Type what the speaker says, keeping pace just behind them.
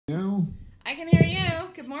I can hear you.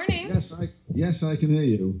 Good morning. Yes, I can hear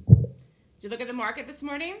you. Did you look at the market this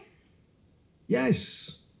morning?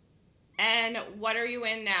 Yes, And what are you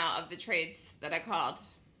in now of the trades that I called?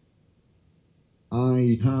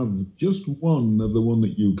 I have just one of the one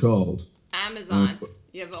that you called. Uh, Amazon.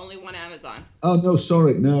 You have only one Amazon. oh no,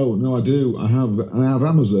 sorry, no, I do. I have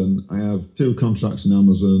Amazon. I have two contracts in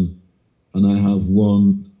Amazon, and I have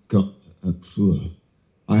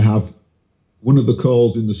I have one of the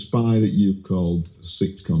calls in the spy that you called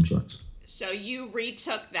six contracts. So you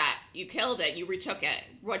retook that. You killed it. You retook it.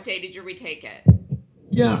 What day did you retake it?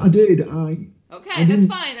 Yeah, I did. I Okay, that's didn't.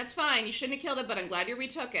 fine. That's fine. You shouldn't have killed it, but I'm glad you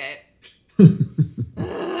retook it.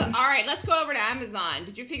 All right, let's go over to Amazon.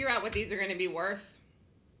 Did you figure out what these are going to be worth?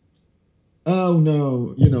 Oh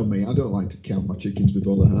no, you know me. I don't like to count my chickens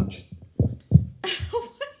before they hatch.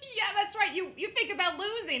 Yeah, that's right. You think about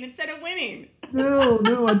losing instead of winning. No,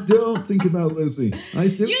 I don't think about losing. I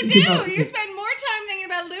do You think do. about. You spend more time thinking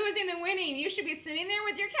about losing than winning. You should be sitting there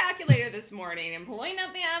with your calculator this morning and pulling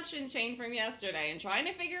up the option chain from yesterday and trying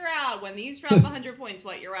to figure out when these drop 100 points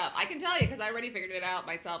what you're up. I can tell you because I already figured it out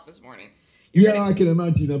myself this morning. Yeah, I can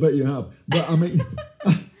imagine. I bet you have. But I mean,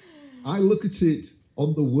 I look at it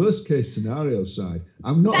on the worst case scenario side.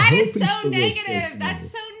 I'm not That is hoping so for the worst case negative. scenario.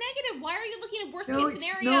 That's so negative. Why are you looking at worst No, case it's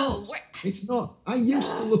scenario? not. It's not. I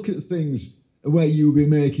used to look at things where you would be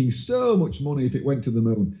making so much money if it went to the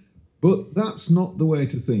moon. But that's not the way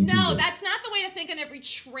to think. No, is it? that's not the way to think on every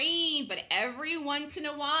trade, but every once in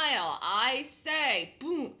a while, I say,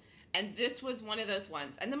 boom. And this was one of those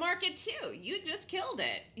ones. And the market, too. You just killed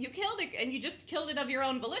it. You killed it, and you just killed it of your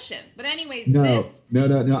own volition. But anyways, No, this...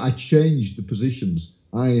 no. I changed the positions.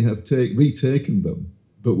 I have retaken them,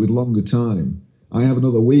 but with longer time. I have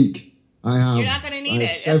another week. You're not going to need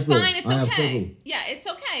it. It's fine. It's I have okay. several. Yeah, it's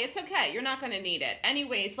okay. It's okay. You're not going to need it.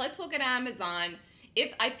 Anyways, let's look at Amazon.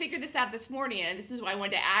 If I figured this out this morning, and this is what I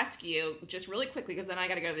wanted to ask you just really quickly because then I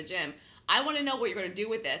got to go to the gym. I want to know what you're going to do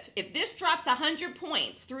with this. If this drops 100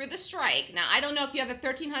 points through the strike, now I don't know if you have the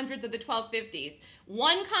 1300s or the 1250s,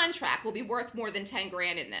 one contract will be worth more than 10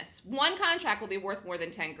 grand in this. One contract will be worth more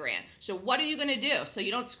than 10 grand. So what are you going to do so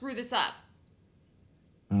you don't screw this up?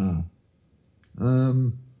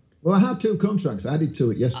 Well, I had two contracts added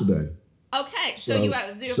to it yesterday. Okay, so you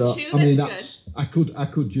have two. I mean, that's good. I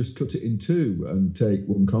could just cut it in two and take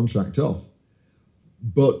one contract off.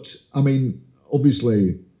 But I mean,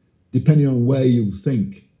 obviously, depending on where you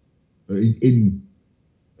think in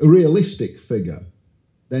a realistic figure,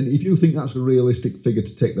 then if you think that's a realistic figure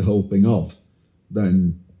to take the whole thing off,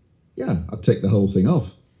 then yeah, I'd take the whole thing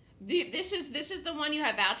off. This is the one you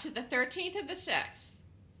have out to the 13th or the 6th?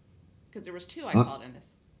 Because there was two I called in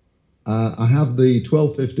this. I have the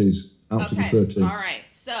 1250s out to the 13th. All right.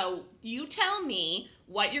 So you tell me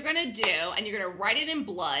what you're going to do, and you're going to write it in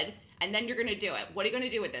blood, and then you're going to do it. What are you going to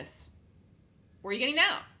do with this? Where are you getting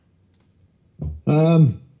out?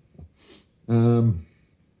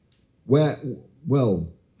 Well,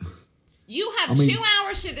 you have 2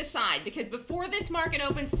 hours to decide, because before this market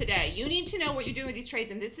opens today, you need to know what you're doing with these trades,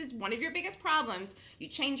 and this is one of your biggest problems. You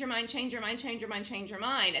change your mind, change your mind, change your mind, change your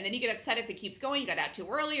mind, and then you get upset if it keeps going. You got out too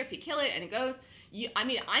early, or if you kill it and it goes. I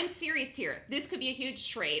mean, I'm serious here. This could be a huge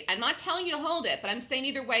trade. I'm not telling you to hold it, but I'm saying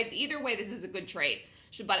either way, this is a good trade.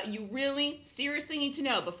 But you really seriously need to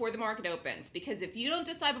know before the market opens, because if you don't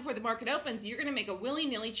decide before the market opens, you're going to make a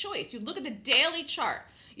willy-nilly choice. You look at the daily chart.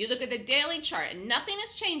 You look at the daily chart, and nothing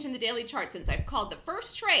has changed in the daily chart since I've called the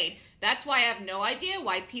first trade. That's why I have no idea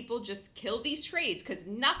why people just kill these trades, because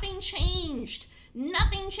nothing changed.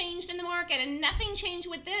 Nothing changed in the market, and nothing changed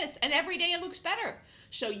with this, and every day it looks better.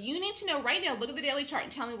 So you need to know right now, look at the daily chart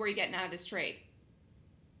and tell me where you're getting out of this trade.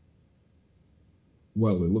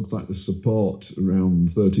 Well, it looks like the support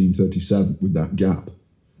around 1337 with that gap.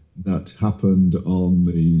 That happened on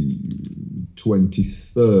the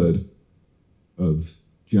 23rd of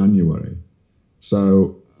January.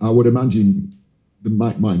 So I would imagine,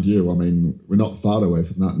 mind you, I mean, we're not far away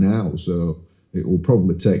from that now, so it will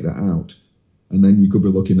probably take that out. And then you could be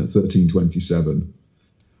looking at 1327.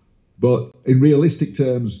 But in realistic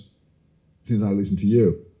terms, since I listened to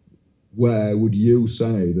you, where would you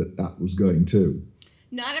say that was going to?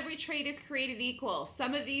 Not every trade is created equal.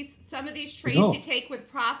 Some of these trades you take with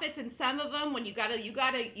profits, and some of them when you gotta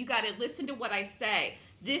listen to what I say.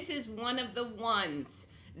 This is one of the ones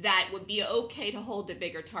that would be okay to hold a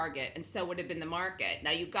bigger target, and so would have been the market.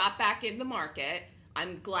 Now you got back in the market.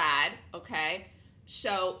 I'm glad. Okay,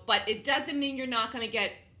 so but it doesn't mean you're not going to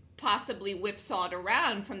get possibly whipsawed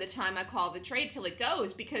around from the time I call the trade till it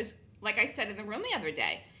goes, because like I said in the room the other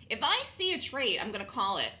day, if I see a trade, I'm going to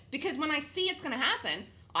call it, because when I see it's going to happen,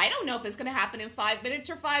 I don't know if it's going to happen in 5 minutes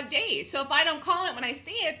or 5 days. So if I don't call it when I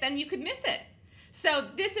see it, then you could miss it. So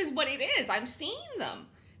this is what it is. I'm seeing them.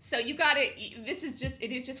 So you got to, it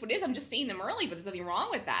is just what it is. I'm just seeing them early, but there's nothing wrong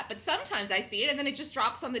with that. But sometimes I see it and then it just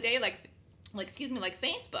drops on the day like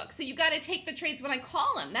Facebook. So you got to take the trades when I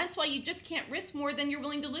call them. That's why you just can't risk more than you're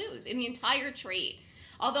willing to lose in the entire trade.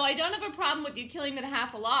 Although I don't have a problem with you killing them at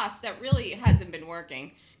half a loss, that really hasn't been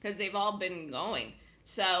working because they've all been going.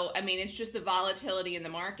 So, I mean, it's just the volatility in the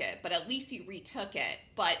market, but at least you retook it.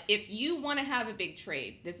 But if you want to have a big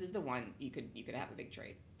trade, this is the one you could have a big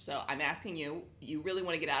trade. So I'm asking you, you really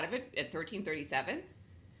want to get out of it at 1337?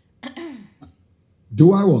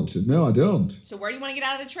 Do I want to? No, I don't. So where do you want to get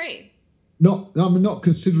out of the trade? No, I'm not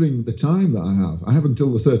considering the time that I have. I have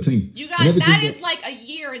until the 13th. You got that is like a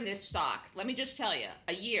year in this stock. Let me just tell you,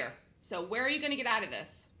 a year. So where are you going to get out of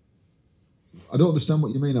this? I don't understand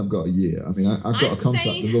what you mean. I've got a year. I mean, I've got a contract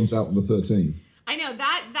that runs out on the 13th. I know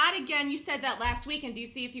that again. You said that last week, and do you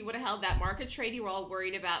see if you would have held that market trade? You were all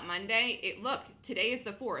worried about Monday. Look, today is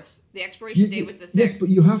the 4th. The expiration date was the 6th. Yes, but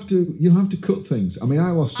you have to cut things. I mean, I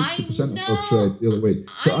lost 60% of those trades the other week,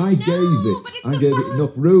 so I gave it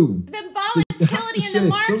enough room. The volatility in the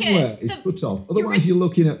market somewhere is cut off. Otherwise, you're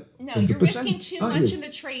looking at no, you're risking too much in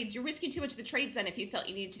the trades. You're risking too much in the trades then if you felt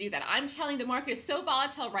you needed to do that. I'm telling you, the market is so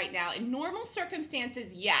volatile right now. In normal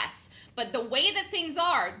circumstances, yes. But the way that things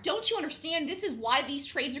are, don't you understand? This is why these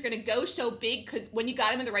trades are going to go so big, because when you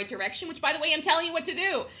got them in the right direction, which, by the way, I'm telling you what to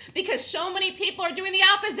do, because so many people are doing the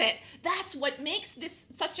opposite. That's what makes this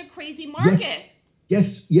such a crazy market.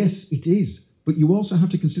 Yes, it is. But you also have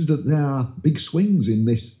to consider that there are big swings in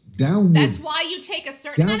this downward. That's why you take a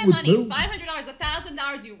certain amount of money, $500,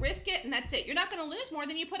 $1,000, you risk it, and that's it. You're not going to lose more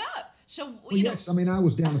than you put up. So, yes, I mean, I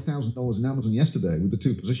was down $1,000 in Amazon yesterday with the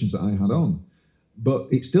 2 positions that I had on. But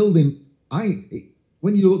it still didn't.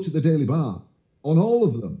 When you looked at the daily bar, on all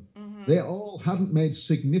of them, they all hadn't made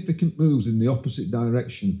significant moves in the opposite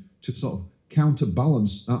direction to sort of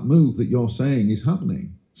counterbalance that move that you're saying is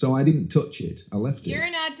happening. So I didn't touch it. I left it.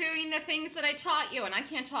 You're not doing the things that I taught you, and I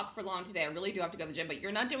can't talk for long today. I really do have to go to the gym, but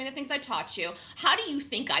you're not doing the things I taught you. How do you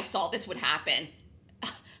think I saw this would happen?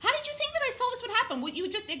 How did you think that I saw this would happen? Would you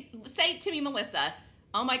just say to me, Melissa,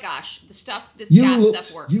 oh my gosh, this gap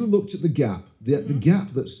stuff works. You looked at the gap. The gap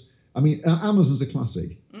that's, I mean, Amazon's a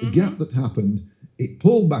classic. The gap that happened, it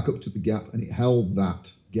pulled back up to the gap and it held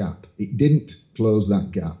that gap. It didn't close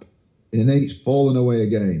that gap. And then it's fallen away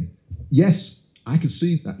again. Yes, I can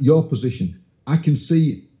see that, your position. I can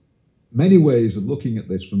see many ways of looking at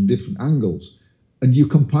this from different angles. And you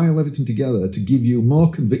compile everything together to give you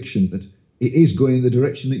more conviction that it is going in the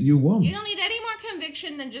direction that you want. You don't need any more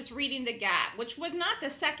conviction than just reading the gap, which was not the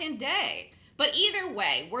second day. But either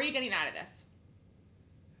way, where are you getting out of this?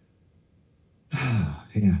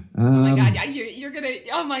 Yeah. Oh my God, you're going to,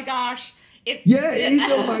 oh my gosh. It is,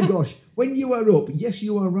 oh my gosh. When you are up, yes,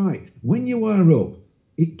 you are right. When you are up,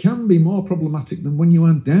 it can be more problematic than when you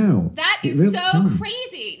are down. That is really so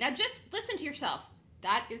crazy. Now just listen to yourself.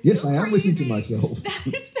 That is yes, so crazy. Yes, I am listening to myself. That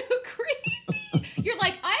is so crazy. You're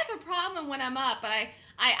like, I have a problem when I'm up, but I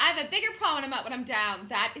have a bigger problem when I'm up when I'm down.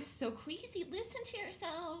 That is so crazy. Listen to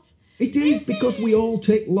yourself. It is, because we all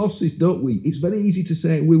take losses, don't we? It's very easy to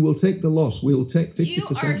say we will take the loss. We will take 50%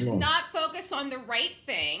 loss. You are not focused on the right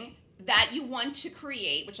thing that you want to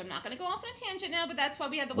create, which I'm not going to go off on a tangent now, but that's why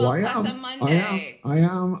we had the Wealth Class on Monday. I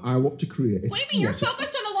am. I want to create. What do you mean? You're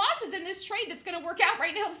focused on the losses in this trade that's going to work out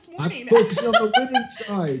right now this morning. I'm focusing on the winning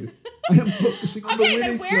side. I am focusing on the winning side.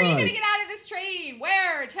 Okay, then where are you going to get out of this trade?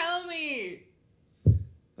 Where? Tell me.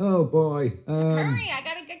 Oh, boy. Hurry, I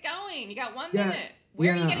got to get going. You got 1 minute.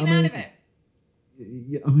 Where are you getting out of it?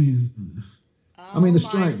 Yeah, I mean, the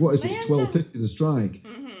strike, what is it, 12.50 the strike?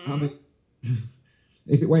 I mean,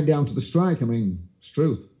 if it went down to the strike, I mean, it's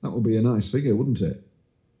truth. That would be a nice figure, wouldn't it?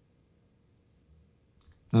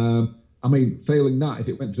 I mean, failing that, if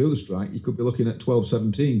it went through the strike, you could be looking at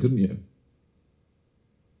 12.17, couldn't you?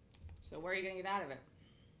 So where are you going to get out of it?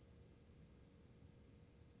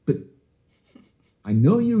 But I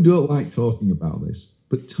know you don't like talking about this,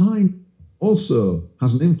 but time also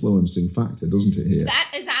has an influencing factor, doesn't it, here?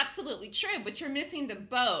 That is absolutely true, but you're missing the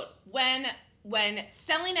boat. When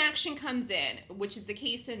selling action comes in, which is the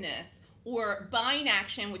case in this, or buying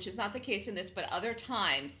action, which is not the case in this, but other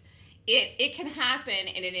times, it can happen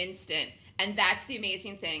in an instant. And that's the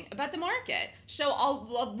amazing thing about the market. So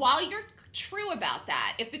while you're true about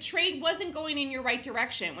that, if the trade wasn't going in your right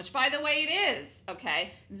direction, which by the way it is,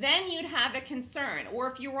 okay, then you'd have a concern. Or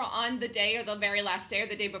if you were on the day or the very last day or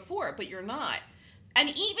the day before, but you're not. And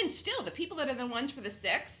even still, the people that are the ones for the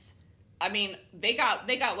 6, I mean, they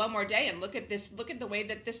got one more day, and look at this. Look at the way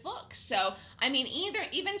that this looks. So, I mean,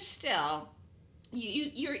 even still,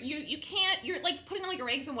 you can't. You're like putting all your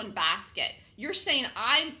eggs in one basket. You're saying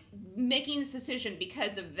I'm making this decision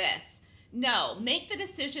because of this. No, make the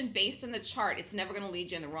decision based on the chart. It's never going to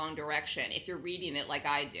lead you in the wrong direction if you're reading it like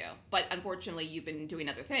I do. But unfortunately, you've been doing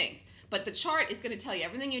other things. But the chart is going to tell you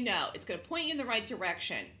everything you know. It's going to point you in the right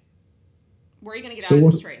direction. Where are you going to get out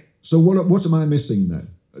of this trade? So what am I missing then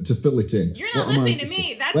to fill it in? You're not listening to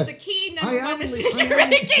me. That's the key number one mistake you're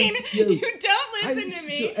making. You don't listen to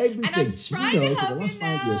me. And I'm trying to help you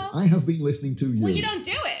now. 5 years, I have been listening to you. Well, you don't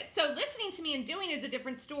do it. So listening to me and doing is a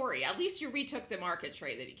different story. At least you retook the market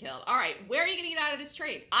trade that he killed. All right, where are you going to get out of this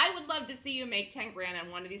trade? I would love to see you make 10 grand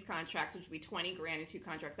on one of these contracts, which would be 20 grand in 2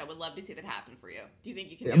 contracts. I would love to see that happen for you. Do you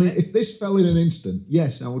think you can do it? I mean, if this fell in an instant,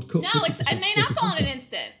 yes, I would cut. No, it may not fall in an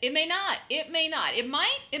instant. It may not. It may not. It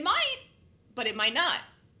might, but it might not.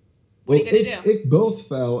 What are you going to do? If both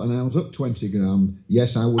fell and I was up 20 grand,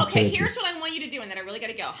 yes, I would take it. Okay, here's what I want you to do, and then I really got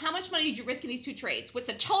to go. How much money did you risk in these 2 trades? What's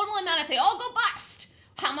the total amount if they all go bust?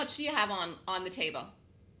 How much do you have on the table?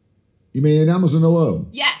 You mean in Amazon alone?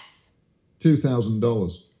 Yes.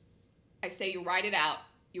 $2,000. I say you write it out.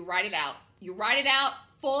 You write it out. You write it out.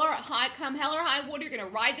 Full or high, come hell or high water, you're going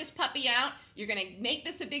to ride this puppy out. You're going to make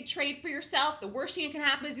this a big trade for yourself. The worst thing that can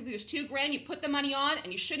happen is you lose 2 grand. You put the money on,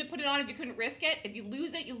 and you shouldn't have put it on if you couldn't risk it. If you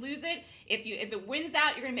lose it, you lose it. If it wins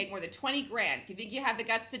out, you're going to make more than 20 grand. Do you think you have the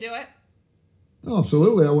guts to do it? Oh,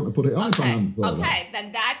 absolutely. I want to put it on if I hadn't thought Okay,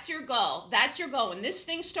 then that's your goal. That's your goal. When this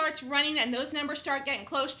thing starts running and those numbers start getting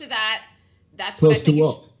close to that, that's what I think.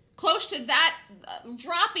 Close to what? Close to that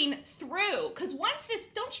dropping through. Because once this,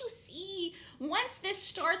 don't you see, once this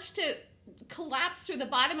starts to collapse through the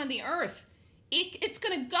bottom of the earth, it's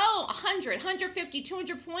going to go 100, 150,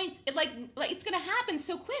 200 points. Like it's going to happen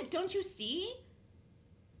so quick. Don't you see?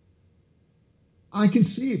 I can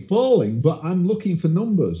see it falling, but I'm looking for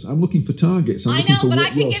numbers. I'm looking for targets. I know, but I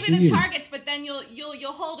can give you the targets, but then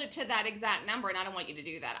you'll hold it to that exact number, and I don't want you to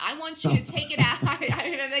do that. I want you to take it out,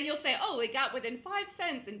 and then you'll say, "Oh, it got within 5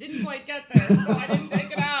 cents and didn't quite get there, so I didn't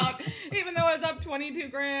take it out, even though I was up 22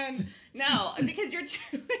 grand." No, because you're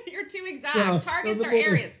too exact. Yeah, targets are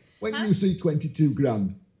areas. When you see 22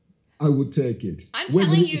 grand. I would take it. I'm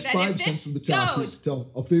telling you that 5 if cents this from the top,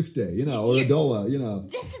 or 50, or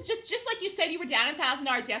 $1, This is just like you said. You were down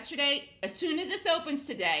 $1,000 yesterday. As soon as this opens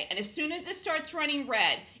today, and as soon as it starts running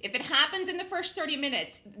red, if it happens in the first 30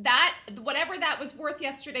 minutes, that whatever that was worth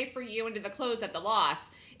yesterday for you into the close at the loss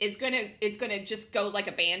is gonna just go like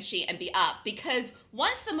a banshee and be up, because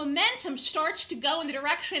once the momentum starts to go in the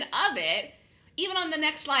direction of it, even on the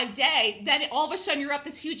next live day, then all of a sudden you're up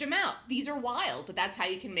this huge amount. These are wild, but that's how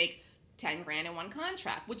you can make 10 grand in one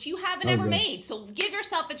contract, which you haven't ever made. So give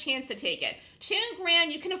yourself a chance to take it. 2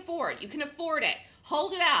 grand you can afford. You can afford it.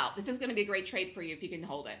 Hold it out. This is going to be a great trade for you if you can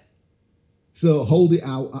hold it. So hold it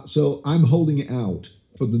out. So I'm holding it out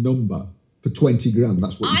for the number for 20 grand.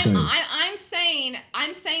 That's what you're saying.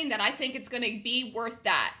 I'm saying that I think it's going to be worth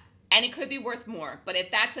that, and it could be worth more. But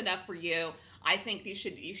if that's enough for you, I think you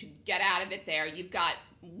should get out of it there. You've got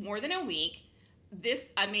more than a week.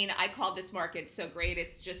 I call this market so great.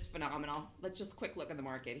 It's just phenomenal. Let's just quick look at the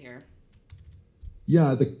market here.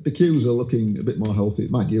 Yeah, the Qs are looking a bit more healthy.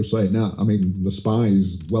 Mike, you're saying that. I mean, the SPY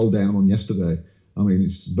is well down on yesterday. I mean,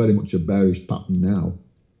 it's very much a bearish pattern now.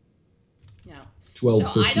 No.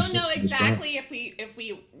 12, so I don't know exactly if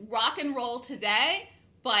we rock and roll today,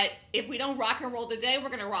 but if we don't rock and roll today, we're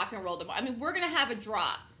going to rock and roll tomorrow. I mean, we're going to have a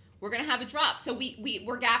drop. We're going to have a drop. So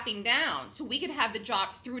we're gapping down. So we could have the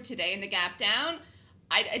drop through today and the gap down.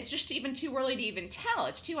 It's just even too early to even tell.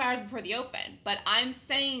 It's 2 hours before the open. But I'm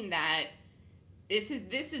saying that this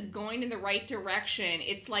is going in the right direction.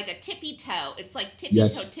 It's like a tippy toe. It's like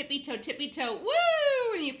tippy toe,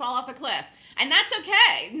 woo, and you fall off a cliff. And that's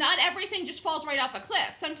okay. Not everything just falls right off a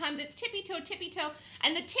cliff. Sometimes it's tippy toe.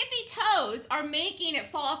 And the tippy toes are making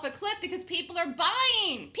it fall off a cliff because people are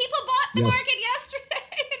buying. People bought the market yesterday,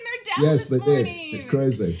 and they're down this morning. Yes, they did. It's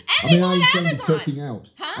crazy. And I intended taking out.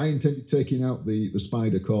 Huh? I intended taking out the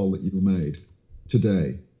spider call that you made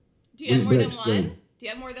today. Do you have more than one? Do you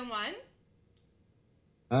have more than one?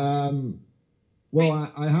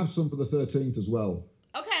 Well, I have some for the 13th as well.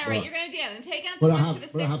 Okay, all right, you're gonna then take out the ones for the 6th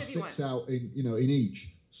if you want. But I have 6 out in each.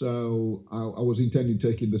 So I was intending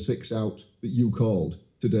taking the 6 out that you called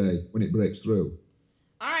today when it breaks through.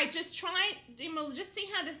 All right, just see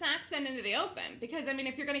how this acts then into the open, because I mean,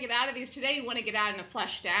 if you're gonna get out of these today, you want to get out in a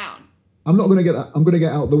flush down. I'm not going to get. I'm going to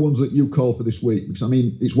get out the ones that you call for this week because I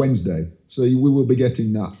mean it's Wednesday, so we will be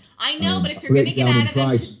getting that. I know, but if you're going to get out of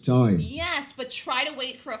price time. Yes, but try to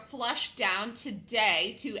wait for a flush down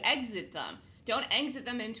today to exit them. Don't exit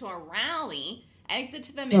them into a rally.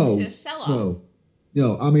 Exit them into a sell-off.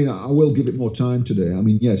 No. I mean I will give it more time today. I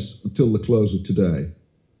mean yes, until the close of today.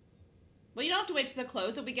 Well, you don't have to wait till the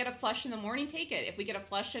close. If we get a flush in the morning, take it. If we get a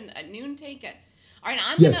flush at noon, take it. All right,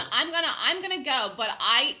 I'm gonna go. But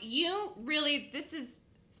you really, this is,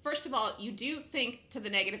 first of all, you do think to the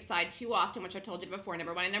negative side too often, which I told you before.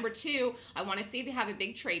 Number one, and number two, I want to see if you have a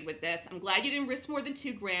big trade with this. I'm glad you didn't risk more than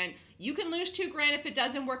 $2,000. You can lose $2,000 if it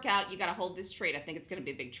doesn't work out. You got to hold this trade. I think it's going to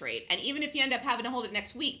be a big trade. And even if you end up having to hold it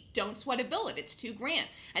next week, don't sweat a billet. It's $2,000,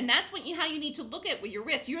 and that's how you need to look at with your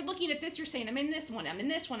risk. You're looking at this. You're saying, I'm in this one. I'm in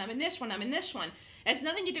this one. I'm in this one. I'm in this one. It has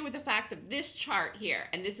nothing to do with the fact of this chart here,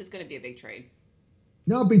 and this is going to be a big trade.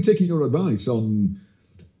 Now I've been taking your advice on.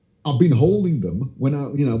 I've been holding them when I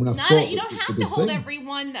you don't have to hold every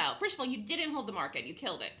one though. First of all, you didn't hold the market; you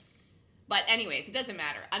killed it. But anyways, it doesn't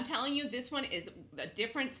matter. I'm telling you, this one is a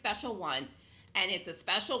different, special one, and it's a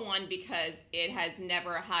special one because it has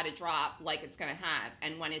never had a drop like it's going to have,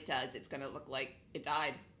 and when it does, it's going to look like it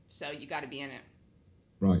died. So you got to be in it.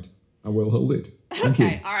 Right. I will hold it. Thank you.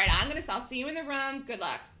 All right. I'll see you in the room. Good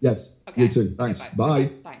luck. Yes. Okay. You too. Thanks. Okay, bye.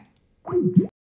 Bye.